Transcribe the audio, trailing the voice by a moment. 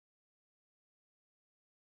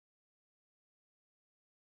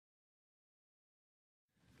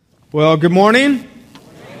Well, good morning.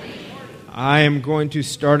 I am going to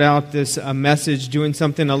start out this message doing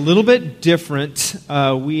something a little bit different.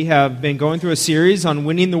 We have been going through a series on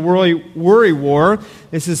winning the worry war.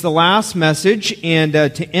 This is the last message, and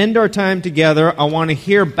to end our time together, I want to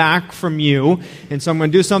hear back from you. And so I'm going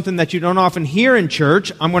to do something that you don't often hear in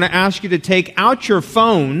church. I'm going to ask you to take out your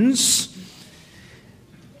phones,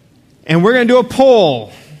 and we're going to do a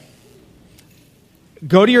poll.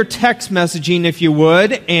 Go to your text messaging if you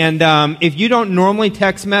would, and if you don't normally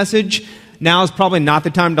text message, now is probably not the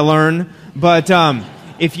time to learn, but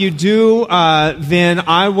if you do, then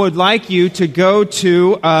I would like you to go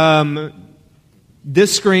to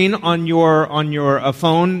this screen on your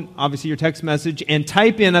phone, obviously your text message, and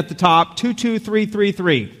type in at the top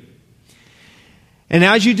 22333. And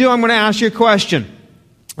as you do, I'm going to ask you a question.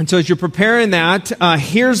 And so as you're preparing that,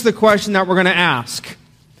 here's the question that we're going to ask.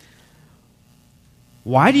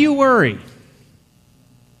 Why do you worry?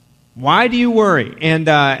 Why do you worry? And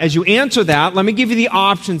as you answer that, let me give you the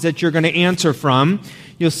options that you're going to answer from.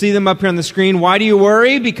 You'll see them up here on the screen. Why do you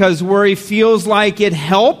worry? Because worry feels like it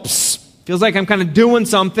helps. Feels like I'm kind of doing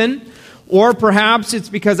something. Or perhaps it's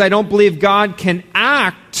because I don't believe God can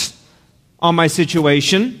act on my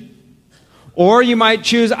situation. Or you might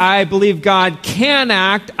choose, I believe God can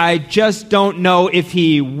act, I just don't know if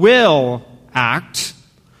He will act.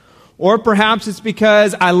 Or perhaps it's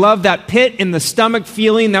because I love that pit in the stomach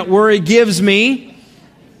feeling that worry gives me,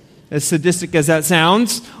 as sadistic as that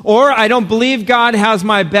sounds. Or I don't believe God has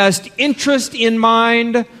my best interest in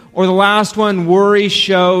mind. Or the last one, worry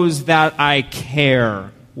shows that I care.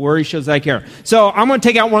 Worry shows that I care. So I'm going to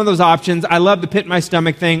take out one of those options. I love the pit in my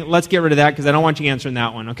stomach thing. Let's get rid of that because I don't want you answering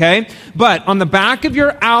that one, okay? But on the back of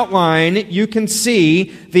your outline, you can see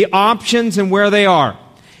the options and where they are.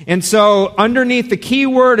 And so underneath the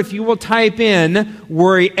keyword, if you will type in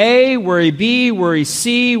worry A, worry B, worry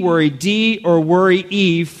C, worry D, or worry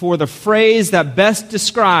E for the phrase that best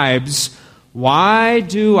describes why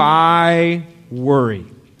do I worry?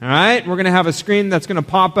 All right, we're going to have a screen that's going to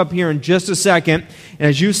pop up here in just a second. And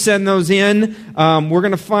as you send those in, we're going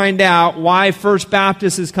to find out why First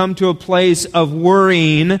Baptist has come to a place of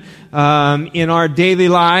worrying in our daily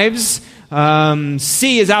lives.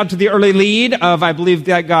 C is out to the early lead of I believe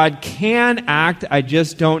that God can act, I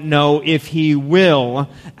just don't know if He will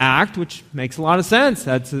act, which makes a lot of sense.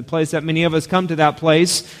 That's the place that many of us come to that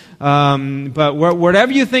place. But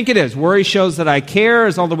whatever you think it is, worry shows that I care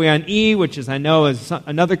is all the way on E, which is I know is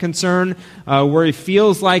another concern. Worry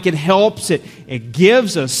feels like it helps. It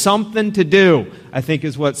gives us something to do, I think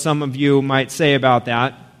is what some of you might say about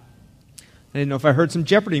that. I didn't know if I heard some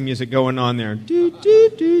Jeopardy music going on there.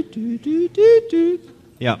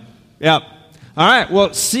 Yep. All right,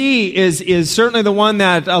 well, C is certainly the one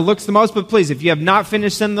that looks the most, but please, if you have not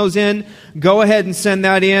finished sending those in, go ahead and send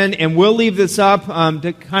that in, and we'll leave this up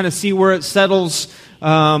to kind of see where it settles.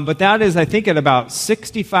 But that is, I think, at about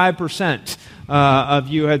 65% of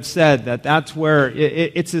you had said that's where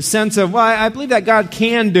it's a sense of, well, I believe that God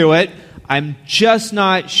can do it. I'm just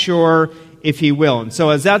not sure if He will. And so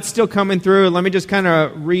as that's still coming through, let me just kind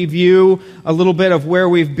of review a little bit of where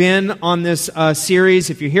we've been on this series.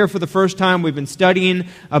 If you're here for the first time, we've been studying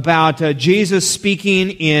about Jesus speaking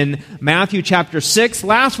in Matthew chapter 6.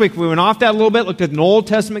 Last week we went off that a little bit, looked at an Old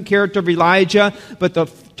Testament character of Elijah, but the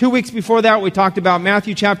 2 weeks before that we talked about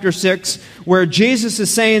Matthew chapter 6, where Jesus is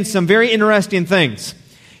saying some very interesting things.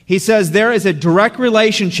 He says there is a direct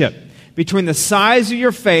relationship between the size of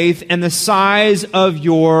your faith and the size of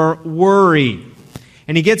your worry.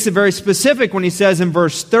 And He gets it very specific when He says in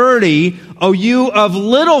verse 30, "O you of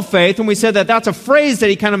little faith," and we said that that's a phrase that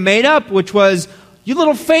He kind of made up, which was, you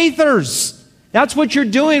little faithers. That's what you're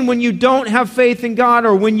doing when you don't have faith in God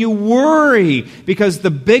or when you worry, because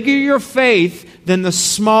the bigger your faith, then the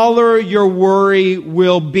smaller your worry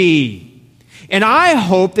will be. And I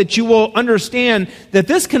hope that you will understand that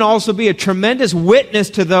this can also be a tremendous witness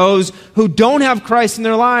to those who don't have Christ in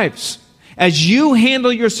their lives. As you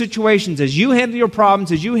handle your situations, as you handle your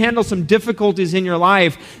problems, as you handle some difficulties in your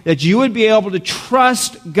life, that you would be able to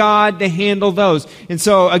trust God to handle those. And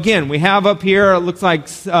so, again, we have up here, it looks like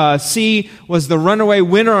C was the runaway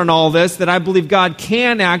winner on all this, that I believe God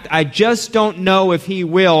can act, I just don't know if He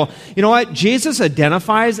will. You know what? Jesus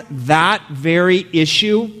identifies that very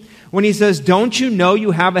issue when He says, don't you know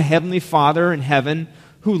you have a heavenly Father in heaven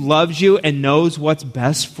who loves you and knows what's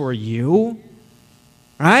best for you?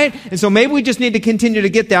 Right? And so maybe we just need to continue to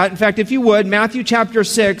get that. In fact, if you would, Matthew chapter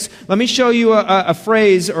 6, let me show you a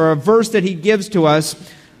phrase or a verse that He gives to us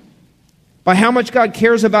by how much God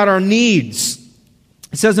cares about our needs.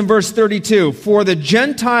 It says in verse 32, "For the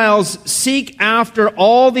Gentiles seek after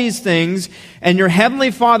all these things, and your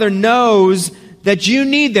heavenly Father knows that you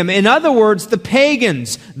need them." In other words, the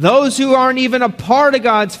pagans, those who aren't even a part of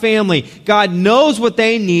God's family, God knows what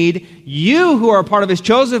they need. You who are a part of His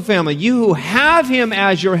chosen family, you who have Him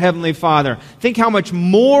as your heavenly Father, think how much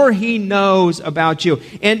more He knows about you.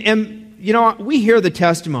 And you know, we hear the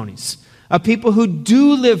testimonies of people who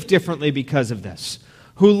do live differently because of this,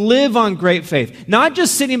 who live on great faith, not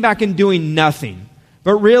just sitting back and doing nothing,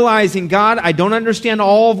 but realizing, God, I don't understand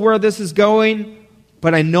all of where this is going,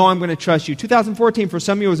 but I know I'm going to trust you. 2014 for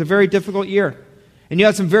some of you was a very difficult year. And you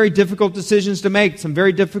had some very difficult decisions to make. Some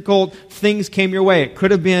very difficult things came your way. It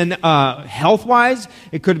could have been health-wise.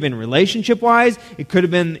 It could have been relationship-wise. It could have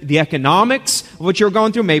been the economics of what you were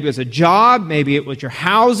going through. Maybe it was a job. Maybe it was your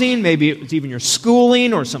housing. Maybe it was even your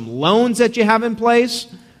schooling or some loans that you have in place.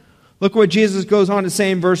 Look what Jesus goes on to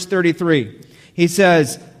say in verse 33. He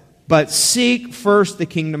says, "But seek first the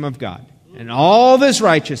kingdom of God, and all this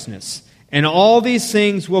righteousness, and all these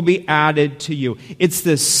things will be added to you." It's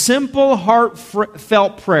this simple,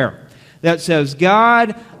 heartfelt prayer that says,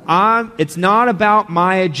 God, it's not about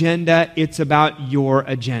my agenda, it's about your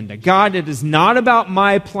agenda. God, it is not about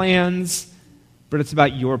my plans, but it's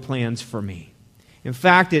about your plans for me. In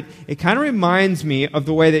fact, it kind of reminds me of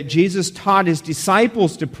the way that Jesus taught His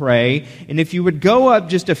disciples to pray. And if you would go up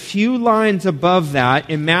just a few lines above that,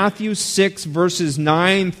 in Matthew 6, verses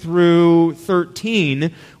 9 through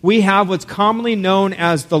 13, we have what's commonly known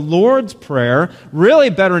as the Lord's Prayer,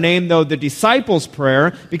 really better named, though, the Disciples'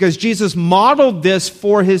 Prayer, because Jesus modeled this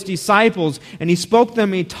for His disciples, and He spoke to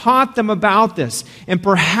them, He taught them about this. And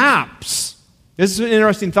perhaps, this is an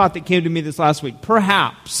interesting thought that came to me this last week,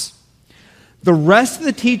 perhaps the rest of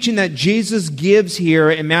the teaching that Jesus gives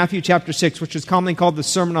here in Matthew chapter 6, which is commonly called the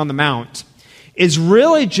Sermon on the Mount, is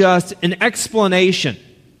really just an explanation.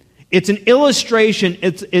 It's an illustration.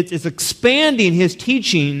 It's expanding His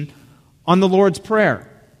teaching on the Lord's Prayer.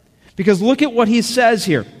 Because look at what He says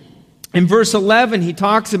here. In verse 11, He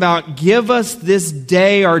talks about, "Give us this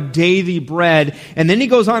day our daily bread." And then He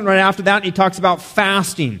goes on right after that and He talks about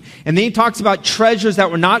fasting. And then He talks about treasures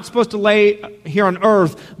that we're not supposed to lay here on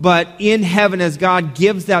earth, but in heaven as God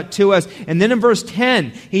gives that to us. And then in verse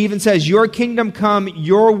 10, He even says, "Your kingdom come,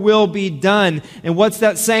 your will be done." And what's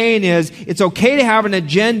that saying is, it's okay to have an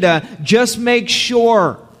agenda, just make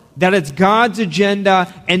sure that it's God's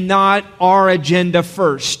agenda and not our agenda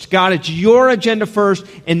first. God, it's your agenda first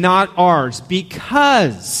and not ours.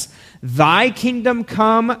 Because Thy kingdom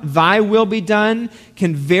come, Thy will be done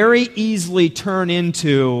can very easily turn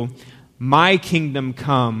into my kingdom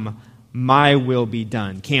come, my will be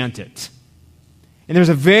done, can't it? And there's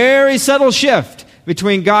a very subtle shift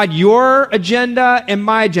between, God, your agenda and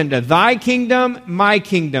my agenda. Thy kingdom, my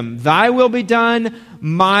kingdom. Thy will be done,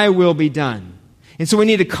 my will be done. And so we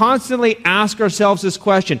need to constantly ask ourselves this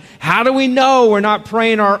question: how do we know we're not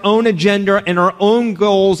praying our own agenda and our own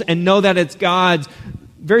goals and know that it's God's?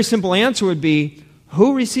 Very simple answer would be,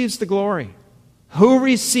 who receives the glory? Who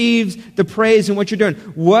receives the praise in what you're doing?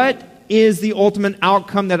 What is the ultimate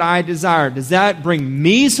outcome that I desire? Does that bring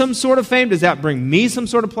me some sort of fame? Does that bring me some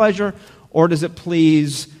sort of pleasure? Or does it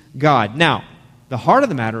please God? Now, the heart of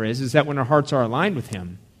the matter is that when our hearts are aligned with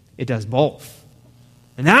Him, it does both.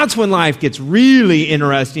 And that's when life gets really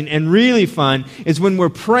interesting and really fun, is when we're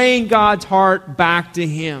praying God's heart back to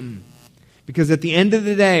Him. Because at the end of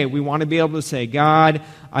the day, we want to be able to say, God,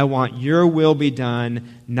 I want your will be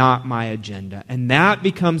done, not my agenda. And that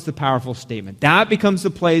becomes the powerful statement. That becomes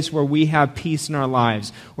the place where we have peace in our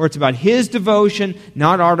lives, where it's about His devotion,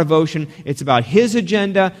 not our devotion. It's about His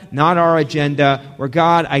agenda, not our agenda, where,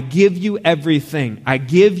 God, I give you everything. I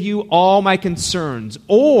give you all my concerns.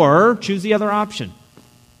 Or choose the other option.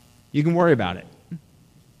 You can worry about it.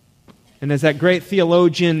 And as that great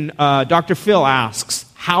theologian, Dr. Phil, asks,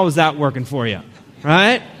 how is that working for you?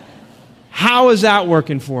 Right? How is that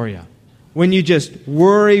working for you? When you just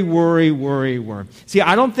worry. See,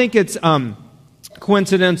 I don't think it's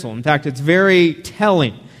coincidental. In fact, it's very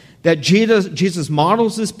telling that Jesus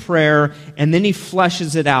models this prayer and then He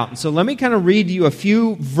fleshes it out. And so let me kind of read you a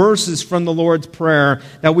few verses from the Lord's Prayer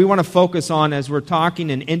that we want to focus on as we're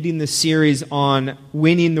talking and ending this series on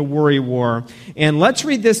winning the worry war. And let's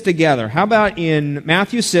read this together. How about in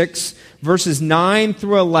Matthew 6, verses 9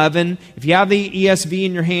 through 11. If you have the ESV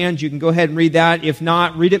in your hands, you can go ahead and read that. If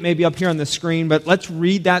not, read it maybe up here on the screen. But let's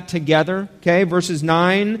read that together, okay? Verses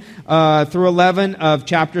 9 through 11 of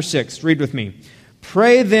chapter 6. Read with me.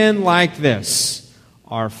 Pray then like this: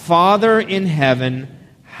 Our Father in heaven,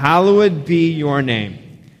 hallowed be your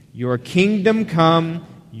name. Your kingdom come,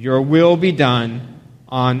 your will be done,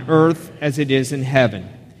 on earth as it is in heaven.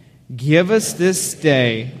 Give us this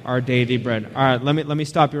day our daily bread. All right, let me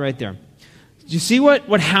stop you right there. Do you see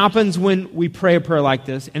what happens when we pray a prayer like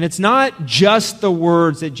this? And it's not just the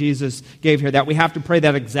words that Jesus gave here, that we have to pray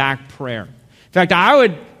that exact prayer. In fact, I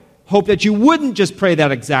would hope that you wouldn't just pray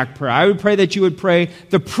that exact prayer. I would pray that you would pray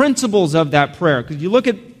the principles of that prayer. Because you look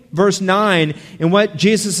at verse 9, and what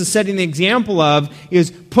Jesus is setting the example of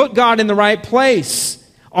is put God in the right place.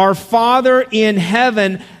 Our Father in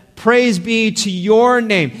heaven, praise be to your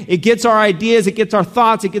name. It gets our ideas, it gets our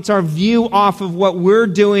thoughts, it gets our view off of what we're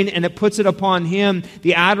doing, and it puts it upon Him.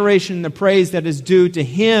 The adoration and the praise that is due to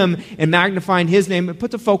Him and magnifying His name, it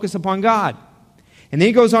puts a focus upon God. And then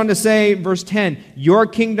he goes on to say, verse 10, your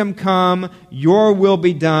kingdom come, your will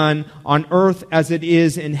be done on earth as it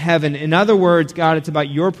is in heaven. In other words, God, it's about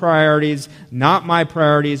your priorities, not my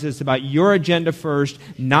priorities. It's about your agenda first,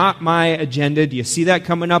 not my agenda. Do you see that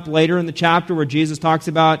coming up later in the chapter where Jesus talks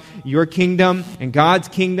about your kingdom and God's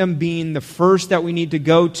kingdom being the first that we need to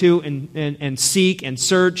go to and seek and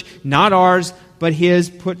search, not ours, but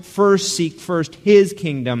His. Seek first His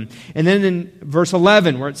kingdom. And then in verse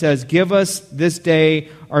 11 where it says, give us this day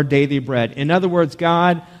our daily bread. In other words,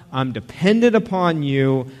 God, I'm dependent upon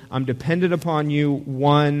you. I'm dependent upon you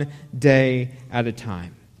one day at a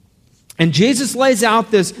time. And Jesus lays out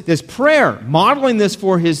this prayer, modeling this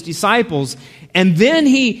for His disciples, and then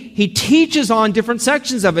he teaches on different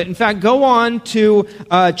sections of it. In fact, go on to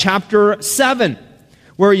chapter 7.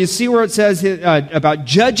 Where you see where it says about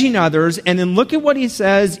judging others, and then look at what he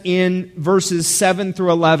says in verses 7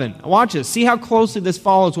 through 11. Watch this. See how closely this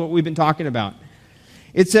follows what we've been talking about.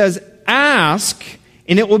 It says, ask,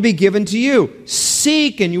 and it will be given to you.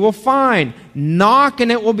 Seek, and you will find. Knock,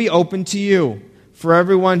 and it will be opened to you. For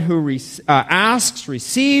everyone who asks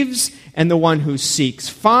receives, and the one who seeks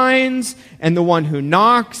finds, and the one who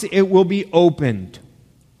knocks, it will be opened.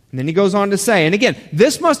 And then he goes on to say, and again,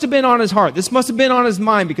 this must have been on his heart. This must have been on his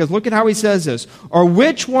mind, because look at how he says this. Or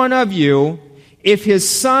which one of you, if his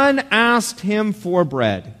son asked him for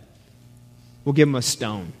bread, will give him a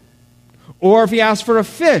stone? Or if he asked for a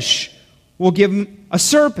fish, will give him a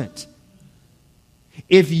serpent?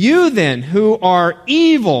 If you then, who are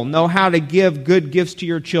evil, know how to give good gifts to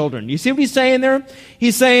your children. You see what he's saying there?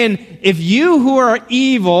 He's saying, if you who are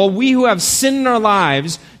evil, we who have sin in our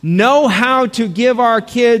lives, know how to give our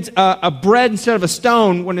kids a bread instead of a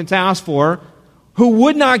stone when it's asked for, who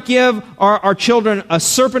would not give our children a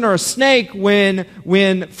serpent or a snake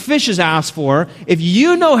when fish is asked for, if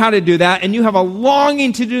you know how to do that and you have a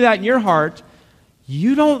longing to do that in your heart,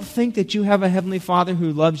 you don't think that you have a heavenly Father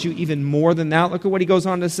who loves you even more than that? Look at what he goes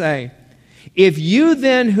on to say. If you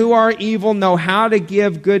then who are evil know how to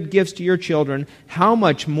give good gifts to your children, how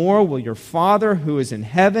much more will your Father who is in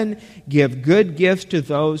heaven give good gifts to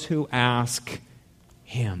those who ask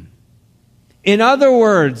Him? In other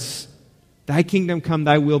words, thy kingdom come,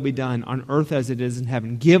 thy will be done on earth as it is in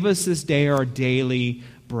heaven. Give us this day our daily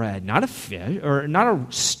bread. Not a fish or not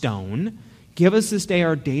a stone. Give us this day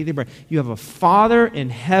our daily bread. You have a Father in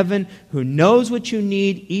heaven who knows what you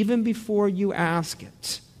need even before you ask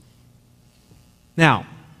it. Now,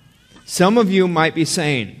 some of you might be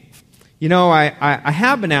saying, I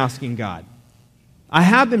have been asking God. I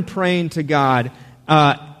have been praying to God,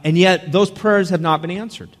 and yet those prayers have not been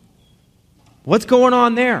answered. What's going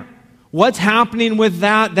on there? What's happening with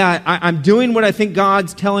that I'm doing what I think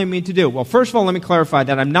God's telling me to do? Well, first of all, let me clarify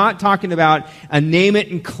that I'm not talking about a name it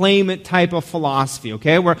and claim it type of philosophy,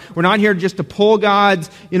 okay? We're not here just to pull God's,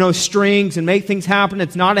 strings and make things happen.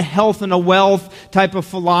 It's not a health and a wealth type of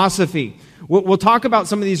philosophy. We'll talk about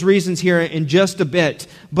some of these reasons here in just a bit,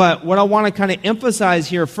 but what I want to kind of emphasize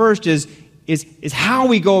here first is how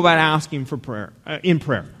we go about asking for prayer, in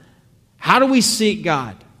prayer. How do we seek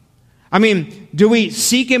God? I mean, do we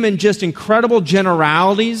seek Him in just incredible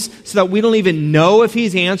generalities so that we don't even know if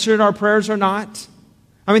He's answered our prayers or not?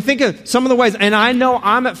 I mean, think of some of the ways, and I know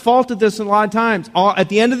I'm at fault at this a lot of times. At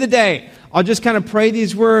the end of the day, I'll just kind of pray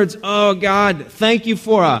these words, oh God, thank you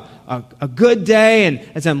for a good day, and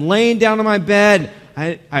as I'm laying down on my bed,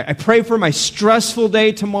 I pray for my stressful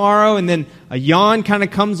day tomorrow, and then a yawn kind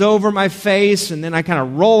of comes over my face, and then I kind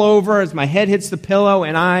of roll over as my head hits the pillow,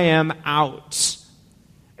 and I am out.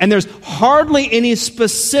 And there's hardly any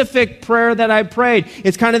specific prayer that I prayed.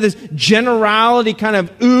 It's kind of this generality kind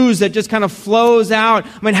of ooze that just kind of flows out.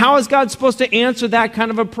 I mean, how is God supposed to answer that kind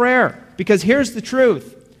of a prayer? Because here's the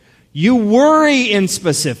truth. You worry in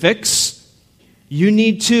specifics. You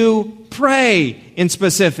need to pray in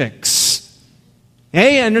specifics.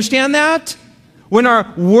 Hey, understand that? When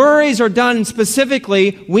our worries are done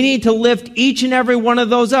specifically, we need to lift each and every one of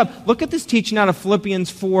those up. Look at this teaching out of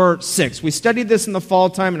Philippians 4:6. We studied this in the fall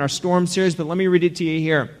time in our storm series, but let me read it to you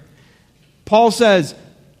here. Paul says,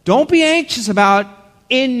 don't be anxious about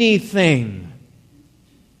anything,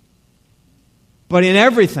 but in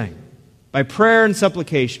everything, by prayer and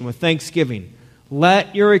supplication, with thanksgiving,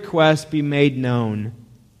 let your requests be made known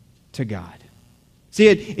to God. See,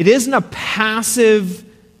 it isn't a passive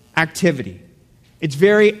activity. It's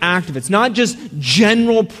very active. It's not just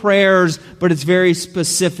general prayers, but it's very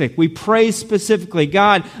specific. We pray specifically,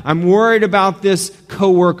 God, I'm worried about this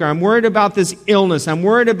coworker. I'm worried about this illness. I'm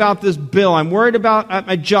worried about this bill. I'm worried about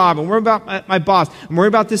my job. I'm worried about my boss. I'm worried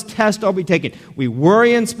about this test I'll be taking. We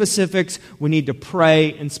worry in specifics. We need to pray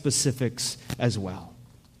in specifics as well.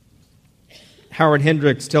 Howard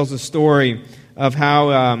Hendricks tells a story of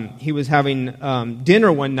how he was having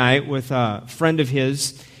dinner one night with a friend of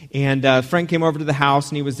his. And a friend came over to the house,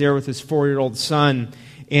 and he was there with his 4-year-old son.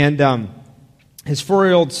 And his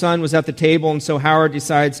 4-year-old son was at the table, and so Howard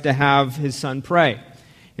decides to have his son pray.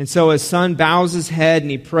 And so his son bows his head,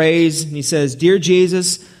 and he prays, and he says, Dear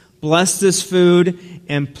Jesus, bless this food,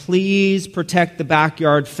 and please protect the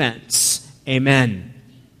backyard fence. Amen.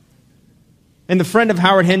 And the friend of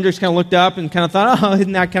Howard Hendricks kind of looked up and kind of thought, oh,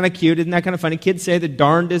 isn't that kind of cute? Isn't that kind of funny? Kids say the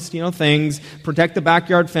darndest, things, protect the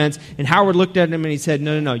backyard fence. And Howard looked at him and he said,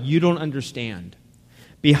 no, you don't understand.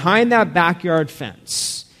 Behind that backyard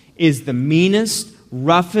fence is the meanest,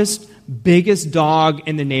 roughest, biggest dog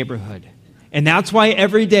in the neighborhood. And that's why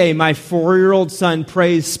every day my 4-year-old son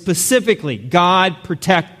prays specifically, God,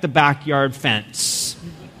 protect the backyard fence.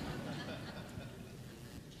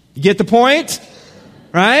 You get the point?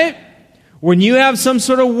 Right? When you have some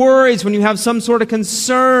sort of worries, when you have some sort of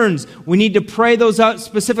concerns, we need to pray those out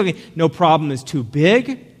specifically. No problem is too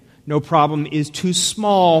big. No problem is too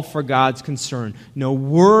small for God's concern. No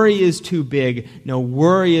worry is too big. No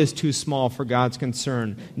worry is too small for God's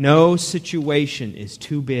concern. No situation is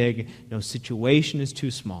too big. No situation is too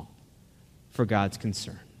small for God's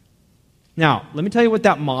concern. Now, let me tell you what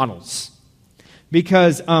that models.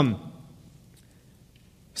 Because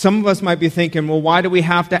some of us might be thinking, well, why do we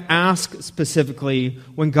have to ask specifically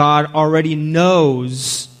when God already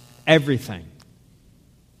knows everything?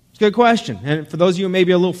 It's a good question. And for those of you who may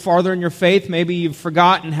be a little farther in your faith, maybe you've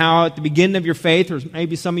forgotten how at the beginning of your faith, or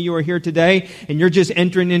maybe some of you are here today and you're just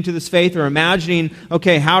entering into this faith or imagining,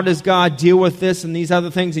 okay, how does God deal with this and these other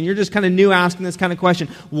things? And you're just kind of new asking this kind of question.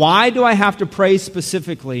 Why do I have to pray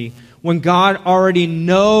specifically when God already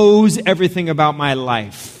knows everything about my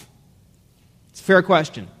life? It's a fair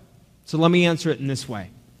question. So let me answer it in this way.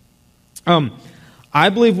 I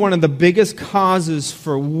believe one of the biggest causes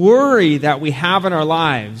for worry that we have in our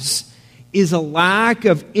lives is a lack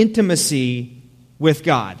of intimacy with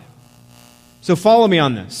God. So follow me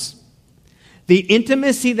on this. The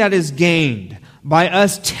intimacy that is gained by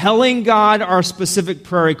us telling God our specific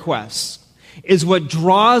prayer requests is what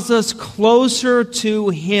draws us closer to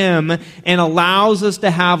Him and allows us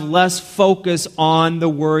to have less focus on the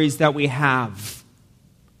worries that we have.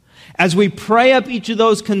 As we pray up each of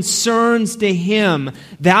those concerns to Him,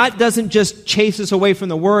 that doesn't just chase us away from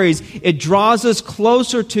the worries. It draws us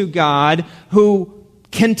closer to God who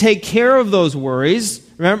can take care of those worries.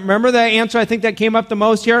 Remember the answer I think that came up the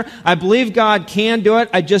most here? I believe God can do it.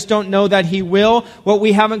 I just don't know that He will. What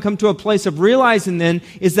we haven't come to a place of realizing then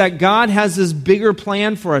is that God has this bigger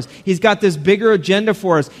plan for us. He's got this bigger agenda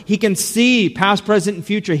for us. He can see past, present, and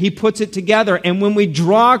future. He puts it together. And when we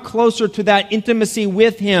draw closer to that intimacy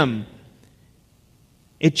with Him,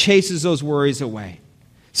 it chases those worries away.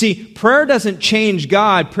 See, prayer doesn't change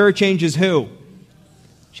God. Prayer changes who?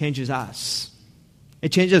 Changes us.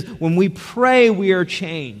 It changes. When we pray, we are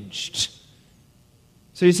changed.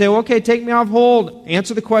 So you say, well, okay, take me off hold.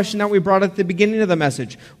 Answer the question that we brought at the beginning of the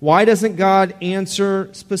message. Why doesn't God answer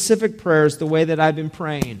specific prayers the way that I've been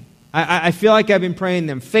praying? I feel like I've been praying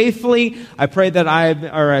them faithfully. I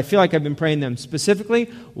feel like I've been praying them specifically.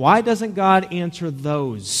 Why doesn't God answer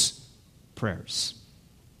those prayers?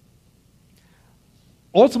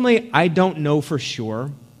 Ultimately, I don't know for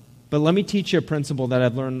sure, but let me teach you a principle that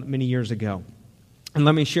I've learned many years ago. And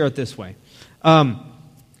let me share it this way. Have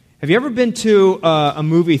you ever been to a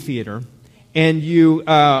movie theater and you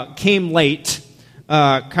came late,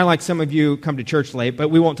 kind of like some of you come to church late, but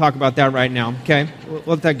we won't talk about that right now, okay? We'll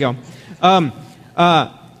let that go.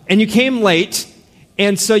 And you came late,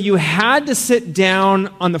 and so you had to sit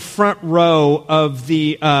down on the front row of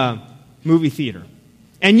the movie theater.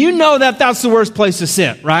 And you know that that's the worst place to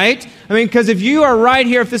sit, right? I mean, because if you are right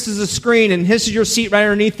here, if this is a screen and this is your seat right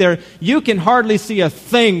underneath there, you can hardly see a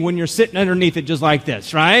thing when you're sitting underneath it just like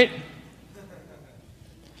this, right?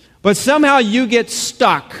 But somehow you get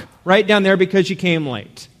stuck right down there because you came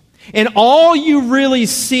late. And all you really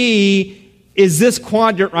see is this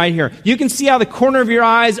quadrant right here. You can see out of the corner of your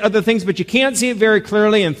eyes other things, but you can't see it very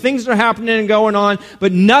clearly, and things are happening and going on,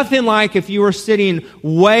 but nothing like if you were sitting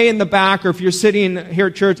way in the back, or if you're sitting here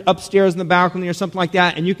at church upstairs in the balcony or something like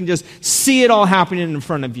that, and you can just see it all happening in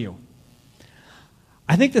front of you.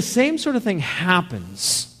 I think the same sort of thing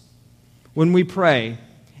happens when we pray,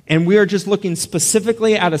 and we are just looking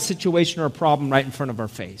specifically at a situation or a problem right in front of our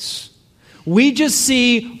face. We just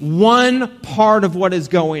see one part of what is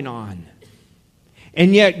going on.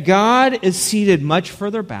 And yet God is seated much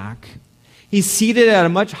further back. He's seated at a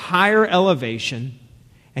much higher elevation,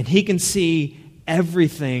 and He can see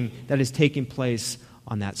everything that is taking place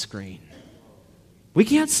on that screen. We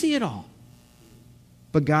can't see it all,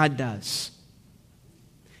 but God does.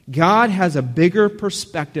 God has a bigger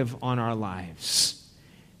perspective on our lives.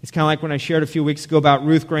 It's kind of like when I shared a few weeks ago about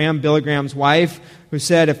Ruth Graham, Billy Graham's wife, who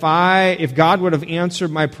said, if God would have answered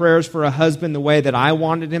my prayers for a husband the way that I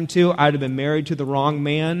wanted him to, I'd have been married to the wrong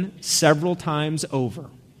man several times over.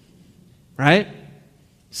 Right?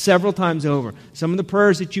 Several times over. Some of the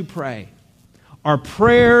prayers that you pray are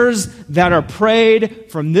prayers that are prayed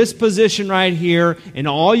from this position right here, and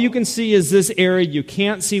all you can see is this area. You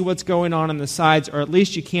can't see what's going on the sides, or at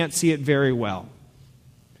least you can't see it very well.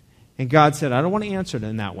 And God said, I don't want to answer it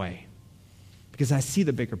in that way because I see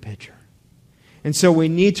the bigger picture. And so we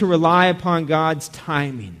need to rely upon God's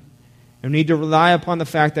timing. And we need to rely upon the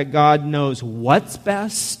fact that God knows what's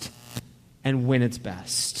best and when it's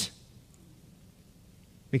best.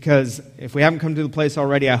 Because if we haven't come to the place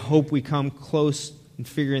already, I hope we come close in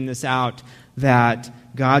figuring this out, that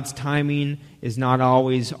God's timing is not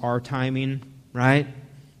always our timing, right?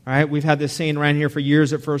 All right, we've had this saying around here for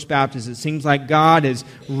years at First Baptist. It seems like God is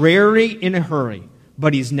rarely in a hurry,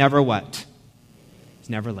 but He's never what? He's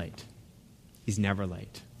never late. He's never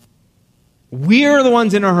late. We're the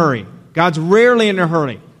ones in a hurry. God's rarely in a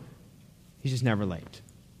hurry. He's just never late.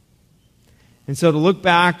 And so to look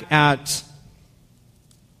back at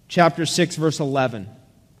chapter 6, verse 11,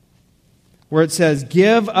 where it says,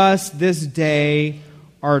 give us this day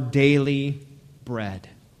our daily bread.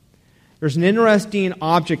 There's an interesting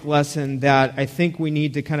object lesson that I think we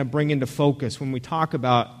need to kind of bring into focus when we talk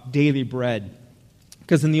about daily bread.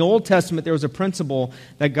 Because in the Old Testament, there was a principle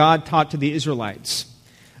that God taught to the Israelites.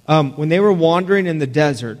 When they were wandering in the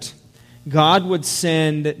desert, God would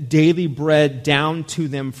send daily bread down to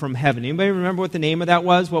them from heaven. Anybody remember what the name of that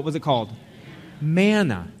was? What was it called?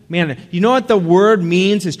 Manna. Manna. You know what the word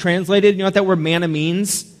means is translated? You know what that word manna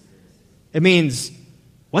means? It means,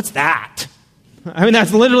 what's that? I mean,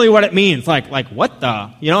 that's literally what it means. Like what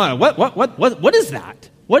the? You know, what is that?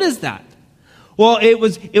 What is that? Well, it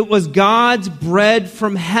was God's bread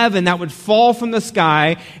from heaven that would fall from the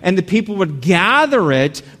sky, and the people would gather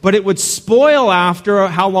it, but it would spoil after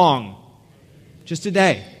how long? Just a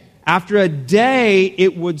day. After a day,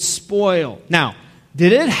 it would spoil. Now,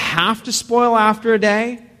 did it have to spoil after a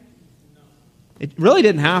day? It really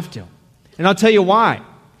didn't have to. And I'll tell you why.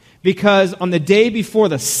 Because on the day before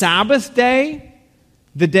the Sabbath day,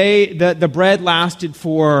 the bread lasted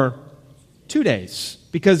for 2 days.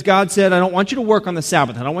 Because God said, I don't want you to work on the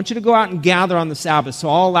Sabbath. I don't want you to go out and gather on the Sabbath. So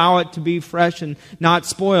I'll allow it to be fresh and not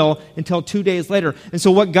spoil until 2 days later. And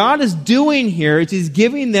so what God is doing here is He's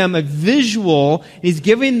giving them a visual. He's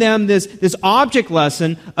giving them this object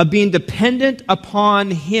lesson of being dependent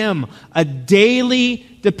upon Him. A daily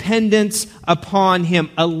dependence upon Him.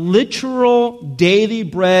 A literal daily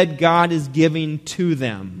bread God is giving to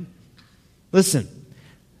them. Listen.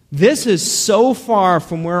 This is so far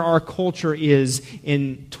from where our culture is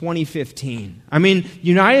in 2015. I mean,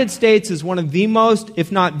 United States is one of the most,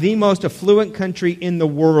 if not the most affluent country in the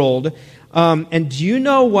world. And do you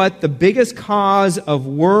know what the biggest cause of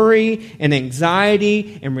worry and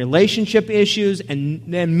anxiety and relationship issues, and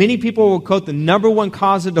many people will quote the number one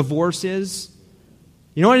cause of divorce is?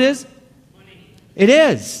 You know what it is? Money. It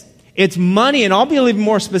is. It's money, and I'll be even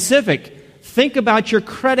more specific. Think about your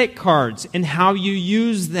credit cards and how you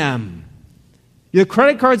use them. The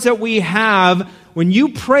credit cards that we have, when you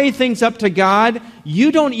pray things up to God,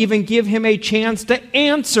 you don't even give Him a chance to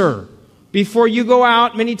answer before you go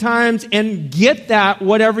out many times and get that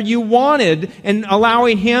whatever you wanted, and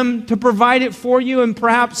allowing Him to provide it for you in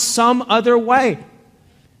perhaps some other way.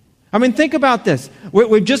 I mean, think about this.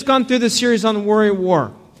 We've just gone through this series on the worry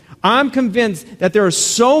war. I'm convinced that there is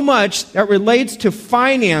so much that relates to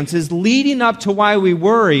finances leading up to why we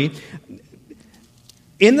worry.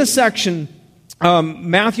 In the section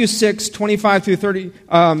Matthew 6, 25 through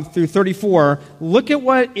 34, look at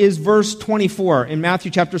what is verse 24 in Matthew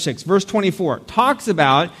chapter 6. Verse 24 talks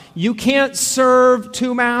about you can't serve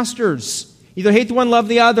two masters. Either hate the one, love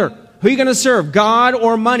the other. Who are you going to serve, God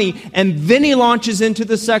or money? And then he launches into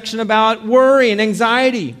the section about worry and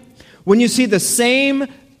anxiety. When you see the same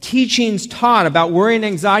teachings taught about worry and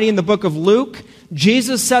anxiety in the book of Luke,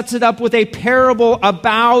 Jesus sets it up with a parable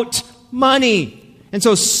about money. And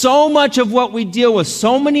so much of what we deal with,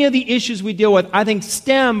 so many of the issues we deal with, I think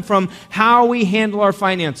stem from how we handle our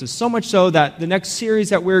finances. So much so that the next series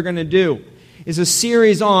that we're going to do is a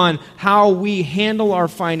series on how we handle our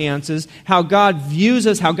finances, how God views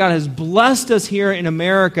us, how God has blessed us here in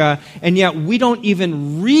America, and yet we don't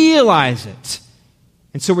even realize it.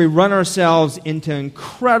 And so we run ourselves into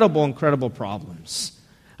incredible, incredible problems.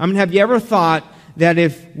 I mean, have you ever thought that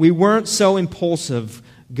if we weren't so impulsive,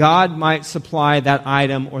 God might supply that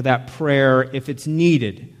item or that prayer if it's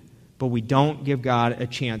needed, but we don't give God a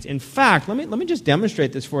chance. In fact, let me just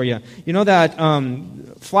demonstrate this for you. You know that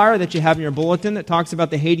flyer that you have in your bulletin that talks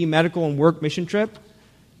about the Haiti medical and work mission trip?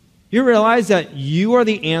 You realize that you are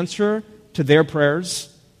the answer to their prayers?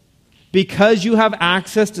 Because you have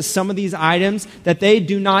access to some of these items that they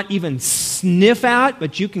do not even sniff at,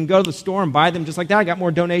 but you can go to the store and buy them just like that. I got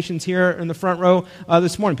more donations here in the front row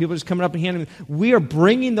this morning. People are just coming up and handing them. We are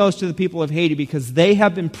bringing those to the people of Haiti because they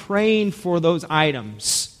have been praying for those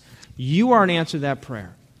items. You are an answer to that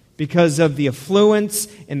prayer because of the affluence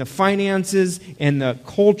and the finances and the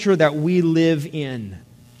culture that we live in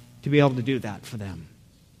to be able to do that for them.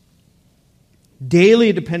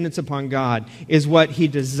 Daily dependence upon God is what He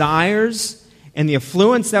desires, and the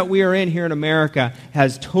affluence that we are in here in America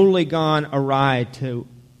has totally gone awry to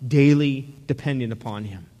daily depending upon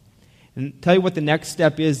Him. And tell you what the next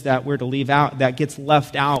step is that we're to leave out, that gets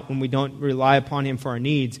left out when we don't rely upon Him for our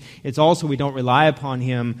needs. It's also we don't rely upon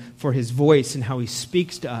Him for His voice and how He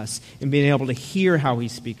speaks to us and being able to hear how He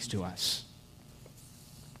speaks to us.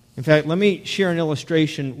 In fact, let me share an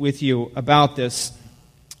illustration with you about this.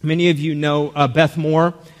 Many of you know Beth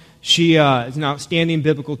Moore. She is an outstanding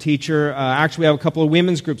biblical teacher. Actually, we have a couple of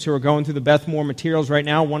women's groups who are going through the Beth Moore materials right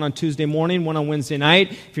now, one on Tuesday morning, one on Wednesday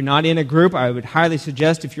night. If you're not in a group, I would highly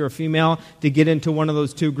suggest, if you're a female, to get into one of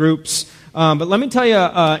those two groups. But let me tell you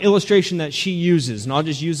an illustration that she uses, and I'll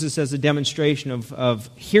just use this as a demonstration of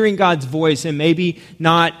hearing God's voice and maybe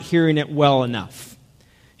not hearing it well enough.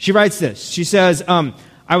 She writes this. She says,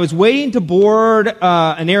 I was waiting to board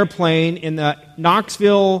an airplane in the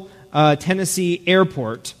Knoxville, Tennessee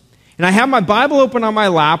airport, and I had my Bible open on my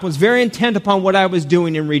lap, was very intent upon what I was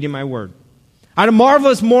doing and reading my word. I had a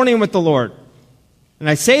marvelous morning with the Lord. And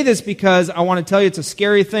I say this because I want to tell you it's a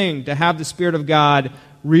scary thing to have the Spirit of God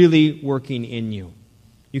really working in you.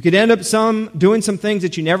 You could end up doing some things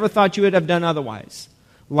that you never thought you would have done otherwise.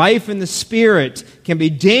 Life in the Spirit can be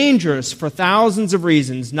dangerous for thousands of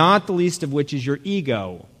reasons, not the least of which is your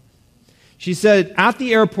ego. She said at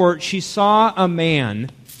the airport she saw a man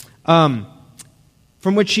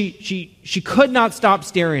from which she could not stop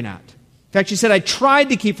staring at. In fact, she said, I tried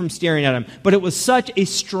to keep from staring at him, but it was such a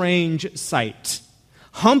strange sight.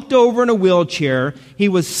 Humped over in a wheelchair, he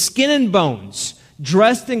was skin and bones,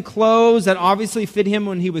 dressed in clothes that obviously fit him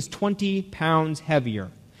when he was 20 pounds heavier.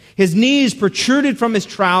 His knees protruded from his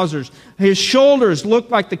trousers. His shoulders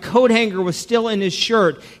looked like the coat hanger was still in his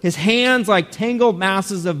shirt. His hands like tangled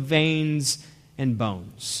masses of veins and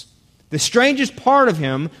bones. The strangest part of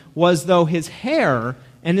him was, though, his hair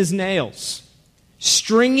and his nails.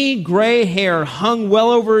 Stringy gray hair hung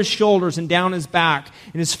well over his shoulders and down his back,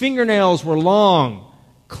 and his fingernails were long,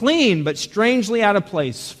 clean, but strangely out of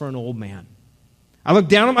place for an old man. I looked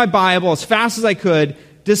down at my Bible as fast as I could,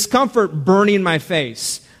 discomfort burning my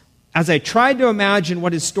face. As I tried to imagine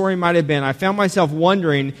what his story might have been, I found myself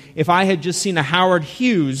wondering if I had just seen a Howard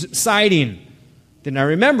Hughes sighting. Then I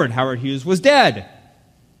remembered Howard Hughes was dead.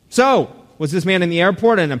 So, was this man in the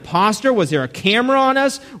airport an imposter? Was there a camera on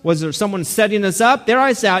us? Was there someone setting us up? There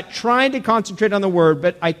I sat, trying to concentrate on the word,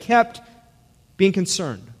 but I kept being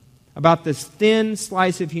concerned about this thin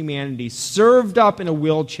slice of humanity served up in a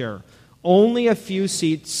wheelchair, only a few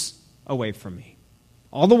seats away from me.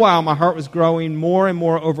 All the while, my heart was growing more and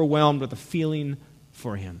more overwhelmed with a feeling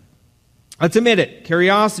for him. Let's admit it,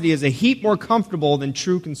 curiosity is a heap more comfortable than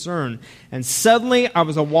true concern. And suddenly, I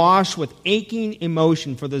was awash with aching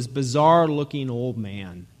emotion for this bizarre-looking old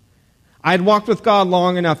man. I had walked with God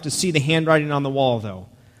long enough to see the handwriting on the wall, though.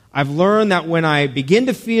 I've learned that when I begin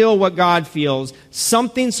to feel what God feels,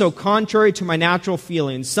 something so contrary to my natural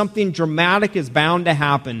feelings, something dramatic is bound to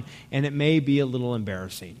happen, and it may be a little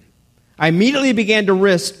embarrassing. I immediately began to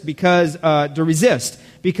resist because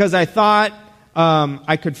I thought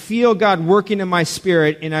I could feel God working in my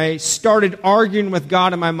spirit, and I started arguing with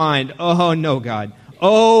God in my mind. Oh, no, God.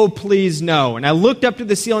 Oh, please, no. And I looked up to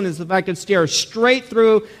the ceiling as if I could stare straight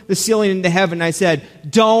through the ceiling into heaven. I said,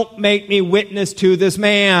 don't make me witness to this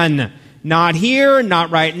man. Not here, not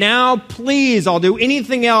right now. Please, I'll do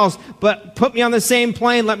anything else, but put me on the same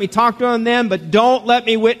plane. Let me talk to him then, but don't let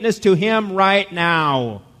me witness to him right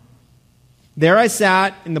now. There I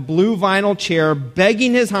sat in the blue vinyl chair,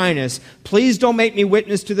 begging His Highness, please don't make me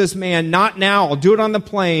witness to this man. Not now. I'll do it on the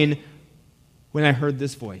plane. When I heard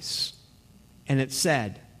this voice, and it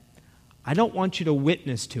said, I don't want you to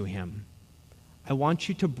witness to him. I want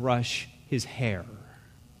you to brush his hair.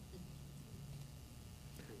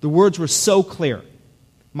 The words were so clear.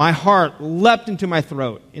 My heart leapt into my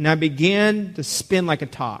throat, and I began to spin like a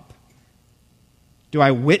top. Do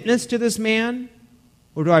I witness to this man,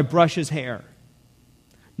 or do I brush his hair?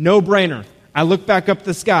 No brainer. I look back up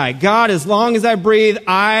the sky. God, as long as I breathe,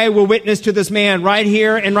 I will witness to this man right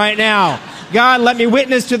here and right now. God, let me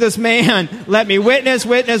witness to this man. Let me witness.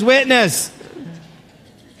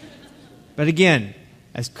 But again,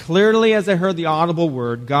 as clearly as I heard the audible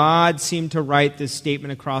word, God seemed to write this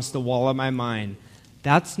statement across the wall of my mind.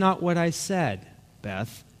 That's not what I said,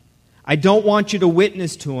 Beth. I don't want you to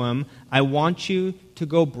witness to him. I want you to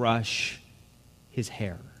go brush his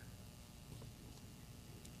hair.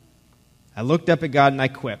 I looked up at God and I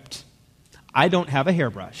quipped, I don't have a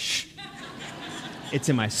hairbrush. It's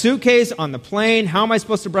in my suitcase on the plane. How am I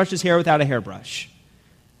supposed to brush his hair without a hairbrush?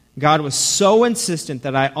 God was so insistent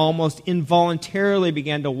that I almost involuntarily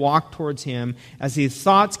began to walk towards him as these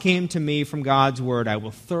thoughts came to me from God's word. I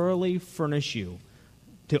will thoroughly furnish you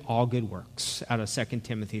to all good works, out of 2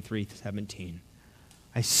 Timothy 3:17.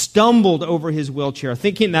 I stumbled over his wheelchair,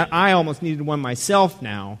 thinking that I almost needed one myself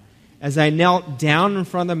now, as I knelt down in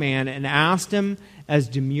front of the man and asked him as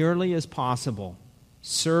demurely as possible,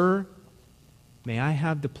 Sir, may I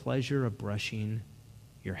have the pleasure of brushing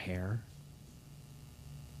your hair?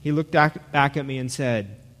 He looked back at me and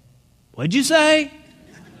said, What'd you say?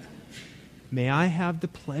 May I have the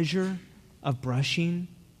pleasure of brushing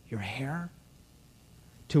your hair?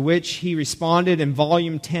 To which he responded in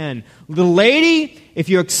volume 10, Little lady, if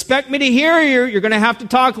you expect me to hear you, you're going to have to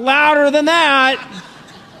talk louder than that.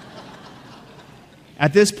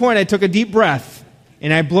 At this point, I took a deep breath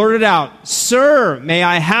and I blurted out, Sir, may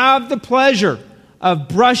I have the pleasure of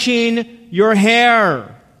brushing your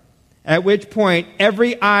hair? At which point,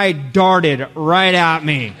 every eye darted right at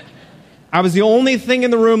me. I was the only thing in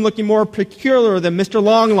the room looking more peculiar than Mr.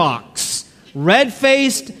 Longlocks,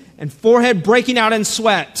 red-faced and forehead breaking out in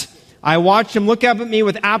sweat. I watched him look up at me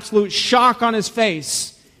with absolute shock on his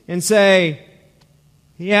face and say,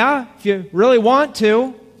 Yeah, if you really want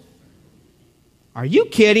to. Are you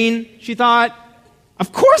kidding? She thought.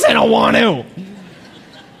 Of course I don't want to.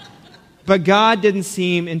 But God didn't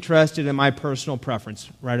seem interested in my personal preference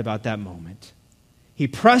right about that moment. He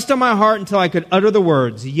pressed on my heart until I could utter the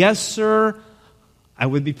words, Yes, sir, I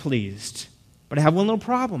would be pleased. But I have one little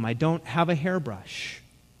problem. I don't have a hairbrush.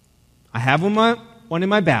 I have one in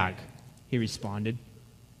my bag, he responded.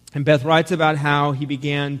 And Beth writes about how he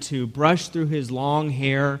began to brush through his long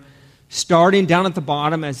hair, starting down at the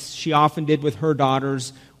bottom, as she often did with her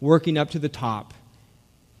daughters, working up to the top,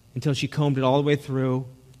 until she combed it all the way through,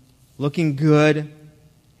 looking good.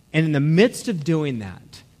 And in the midst of doing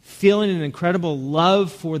that, feeling an incredible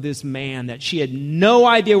love for this man that she had no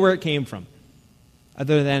idea where it came from,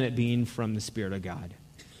 other than it being from the Spirit of God.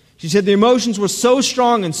 She said the emotions were so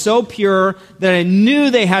strong and so pure that I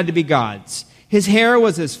knew they had to be God's. His hair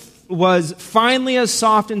was finally as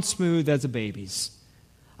soft and smooth as a baby's.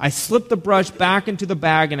 I slipped the brush back into the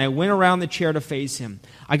bag and I went around the chair to face him.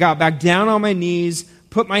 I got back down on my knees,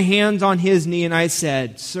 put my hands on his knee, and I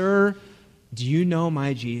said, Sir, do you know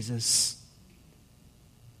my Jesus?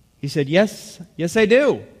 He said, Yes, I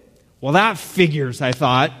do. Well, that figures, I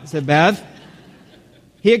thought, said Beth.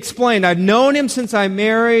 He explained, I've known him since I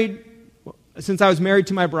was married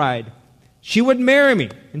to my bride. She wouldn't marry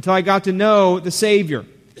me until I got to know the Savior.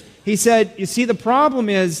 He said, You see, the problem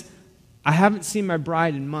is I haven't seen my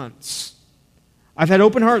bride in months. I've had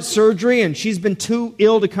open heart surgery and she's been too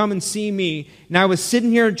ill to come and see me. And I was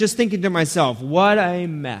sitting here just thinking to myself, what a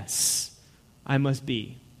mess I must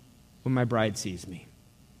be when my bride sees me.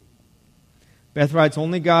 Beth writes,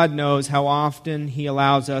 only God knows how often he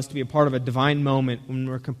allows us to be a part of a divine moment when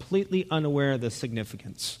we're completely unaware of the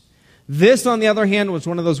significance. This, on the other hand, was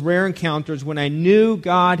one of those rare encounters when I knew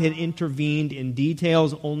God had intervened in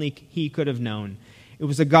details only he could have known. It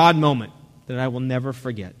was a God moment that I will never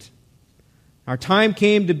forget. Our time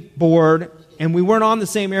came to board, and we weren't on the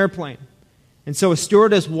same airplane. And so a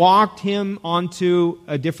stewardess walked him onto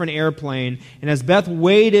a different airplane. And as Beth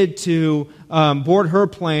waited to board her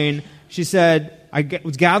plane, she said, I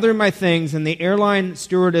was gathering my things, and the airline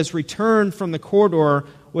stewardess returned from the corridor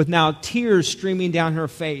with now tears streaming down her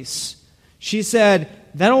face. She said,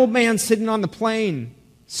 that old man sitting on the plane,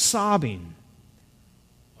 sobbing.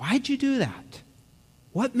 Why'd you do that?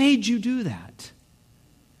 What made you do that?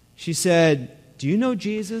 She said, do you know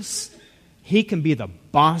Jesus? He can be the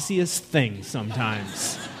bossiest thing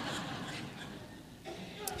sometimes.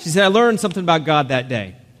 She said, I learned something about God that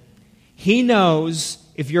day. He knows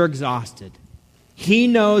if you're exhausted. He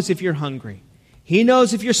knows if you're hungry. He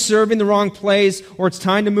knows if you're serving the wrong place, or it's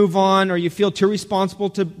time to move on, or you feel too responsible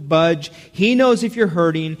to budge. He knows if you're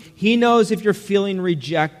hurting. He knows if you're feeling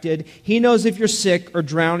rejected. He knows if you're sick or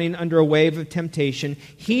drowning under a wave of temptation.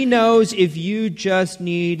 He knows if you just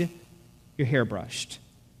need your hair brushed.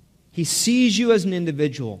 He sees you as an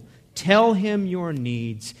individual. Tell him your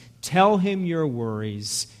needs. Tell him your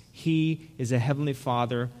worries. He is a heavenly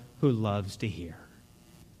Father who loves to hear.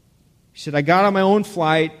 She said, I got on my own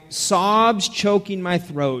flight, sobs choking my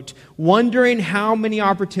throat, wondering how many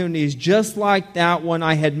opportunities just like that one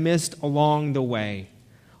I had missed along the way.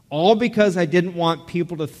 All because I didn't want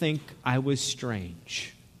people to think I was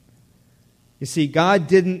strange. You see, God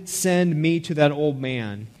didn't send me to that old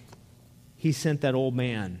man. He sent that old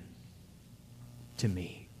man to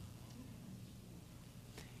me.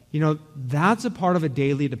 You know, that's a part of a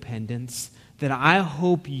daily dependence that I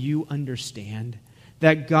hope you understand.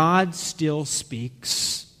 That God still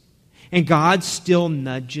speaks, and God still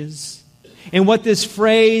nudges. And what this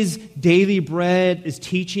phrase, daily bread, is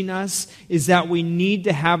teaching us is that we need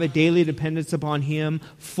to have a daily dependence upon Him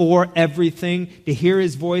for everything, to hear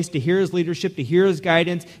His voice, to hear His leadership, to hear His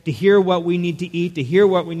guidance, to hear what we need to eat, to hear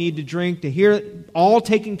what we need to drink, to hear all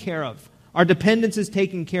taken care of. Our dependence is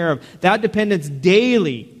taken care of. That dependence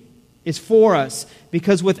daily is for us,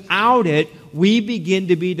 because without it, we begin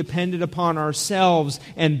to be dependent upon ourselves,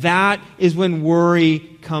 and that is when worry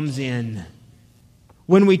comes in.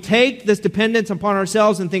 When we take this dependence upon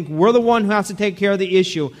ourselves and think we're the one who has to take care of the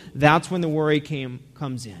issue, that's when the worry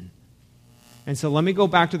comes in. And so let me go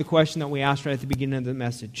back to the question that we asked right at the beginning of the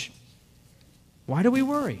message. Why do we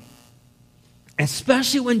worry?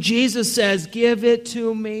 Especially when Jesus says, give it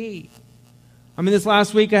to me. I mean, this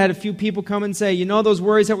last week I had a few people come and say, you know those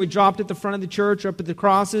worries that we dropped at the front of the church or up at the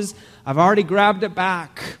crosses? I've already grabbed it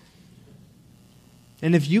back.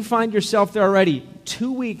 And if you find yourself there already,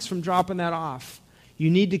 2 weeks from dropping that off, you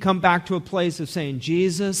need to come back to a place of saying,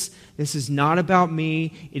 Jesus, this is not about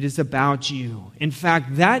me, it is about you. In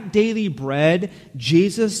fact, that daily bread,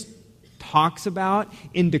 Jesus talks about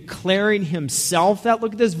in declaring himself.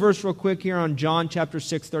 Look at this verse real quick here on John chapter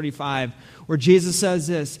 6:35, where Jesus says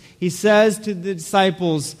this. He says to the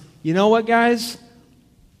disciples, you know what, guys?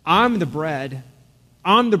 I'm the bread.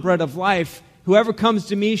 I'm the bread of life. Whoever comes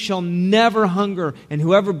to me shall never hunger, and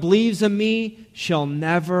whoever believes in me shall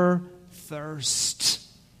never thirst.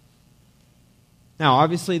 Now,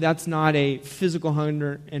 obviously, that's not a physical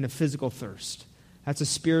hunger and a physical thirst. That's a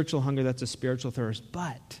spiritual hunger, that's a spiritual thirst.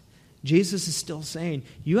 But Jesus is still saying,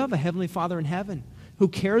 you have a heavenly Father in heaven who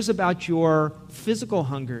cares about your physical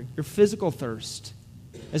hunger, your physical thirst,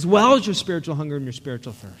 as well as your spiritual hunger and your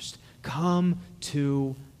spiritual thirst. Come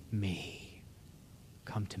to me.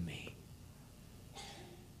 Come to me.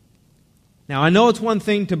 Now, I know it's one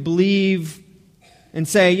thing to believe and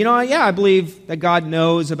say, you know, yeah, I believe that God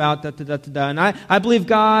knows about da-da-da-da-da, and I believe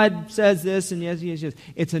God says this, and yes.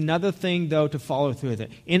 It's another thing, though, to follow through with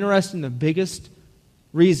it. Interesting, the biggest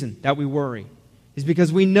reason that we worry is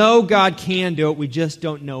because we know God can do it, we just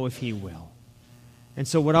don't know if He will. And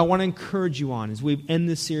so what I want to encourage you on as we end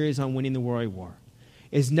this series on winning the worry war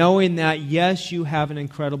is knowing that, yes, you have an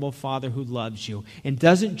incredible Father who loves you and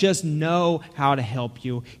doesn't just know how to help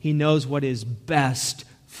you, He knows what is best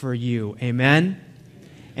for you. Amen?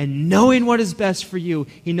 And knowing what is best for you,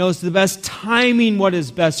 He knows the best timing what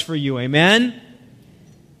is best for you. Amen?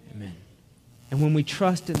 Amen. And when we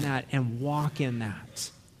trust in that and walk in that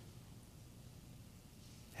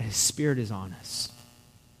His Spirit is on us,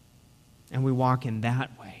 and we walk in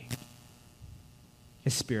that way,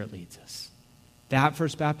 His Spirit leads us. That,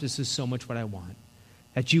 First Baptist, is so much what I want.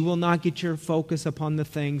 That you will not get your focus upon the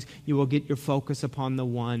things, you will get your focus upon the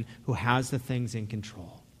one who has the things in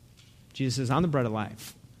control. Jesus says, I'm the bread of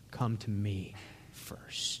life. Come to me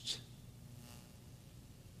first.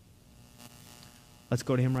 Let's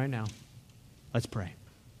go to Him right now. Let's pray.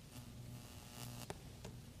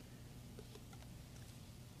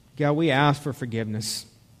 God, we ask for forgiveness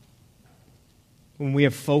when we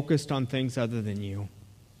have focused on things other than You.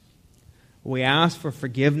 We ask for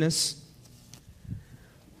forgiveness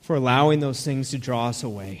for allowing those things to draw us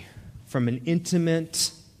away from an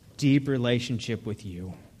intimate, deep relationship with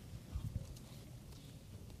you.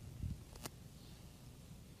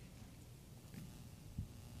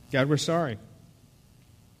 God, we're sorry.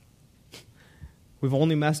 We've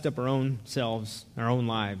only messed up our own selves, our own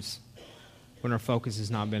lives, when our focus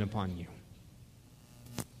has not been upon you.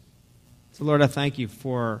 So, Lord, I thank you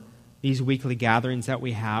for these weekly gatherings that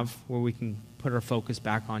we have where we can put our focus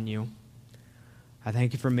back on you. I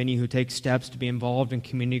thank you for many who take steps to be involved in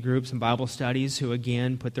community groups and Bible studies who,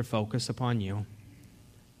 again, put their focus upon you.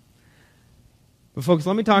 But, folks,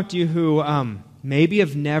 let me talk to you who maybe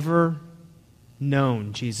have never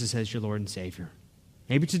known Jesus as your Lord and Savior.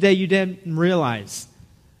 Maybe today you didn't realize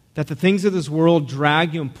that the things of this world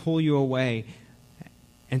drag you and pull you away.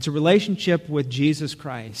 And it's a relationship with Jesus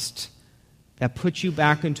Christ that puts you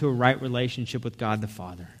back into a right relationship with God the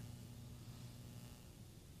Father.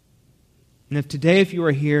 And if today, if you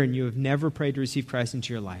are here and you have never prayed to receive Christ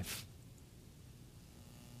into your life,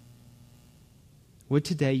 would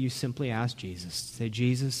today you simply ask Jesus, say,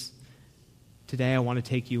 Jesus, today I want to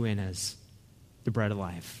take you in as the bread of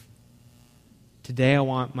life. Today I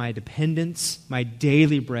want my dependence, my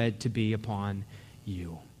daily bread to be upon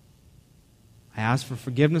you. I ask for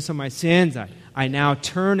forgiveness of my sins. I now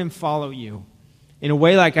turn and follow you in a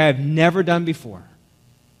way like I have never done before.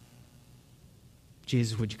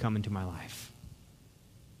 Jesus, would you come into my life?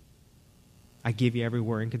 I give you every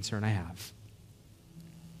worry and concern I have.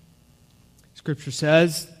 Scripture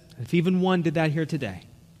says, if even one did that here today,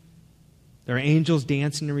 there are angels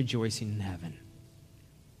dancing and rejoicing in heaven.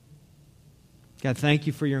 God, thank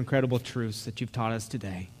you for your incredible truths that you've taught us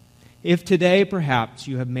today. If today, perhaps,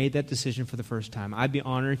 you have made that decision for the first time, I'd be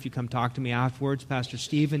honored if you come talk to me afterwards, Pastor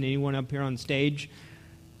Stephen, anyone up here on stage.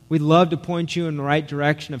 We'd love to point you in the right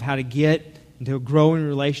direction of how to get into a growing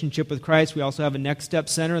relationship with Christ. We also have a Next Step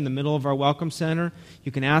Center in the middle of our Welcome Center.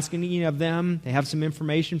 You can ask any of them. They have some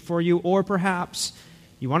information for you. Or perhaps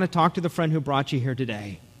you want to talk to the friend who brought you here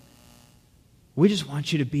today. We just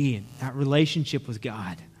want you to be in that relationship with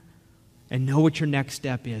God and know what your next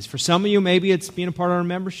step is. For some of you, maybe it's being a part of our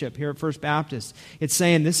membership here at First Baptist. It's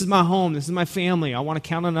saying, this is my home, this is my family. I want to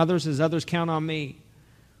count on others as others count on me.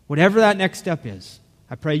 Whatever that next step is,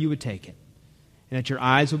 I pray you would take it and that your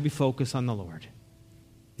eyes would be focused on the Lord.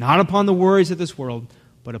 Not upon the worries of this world,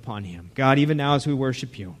 but upon Him. God, even now as we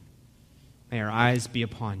worship you, may our eyes be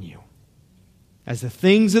upon you. As the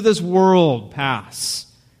things of this world pass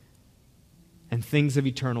and things of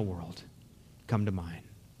eternal world come to mind.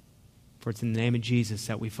 For it's in the name of Jesus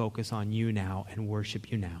that we focus on you now and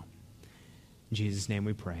worship you now. In Jesus' name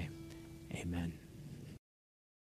we pray. Amen.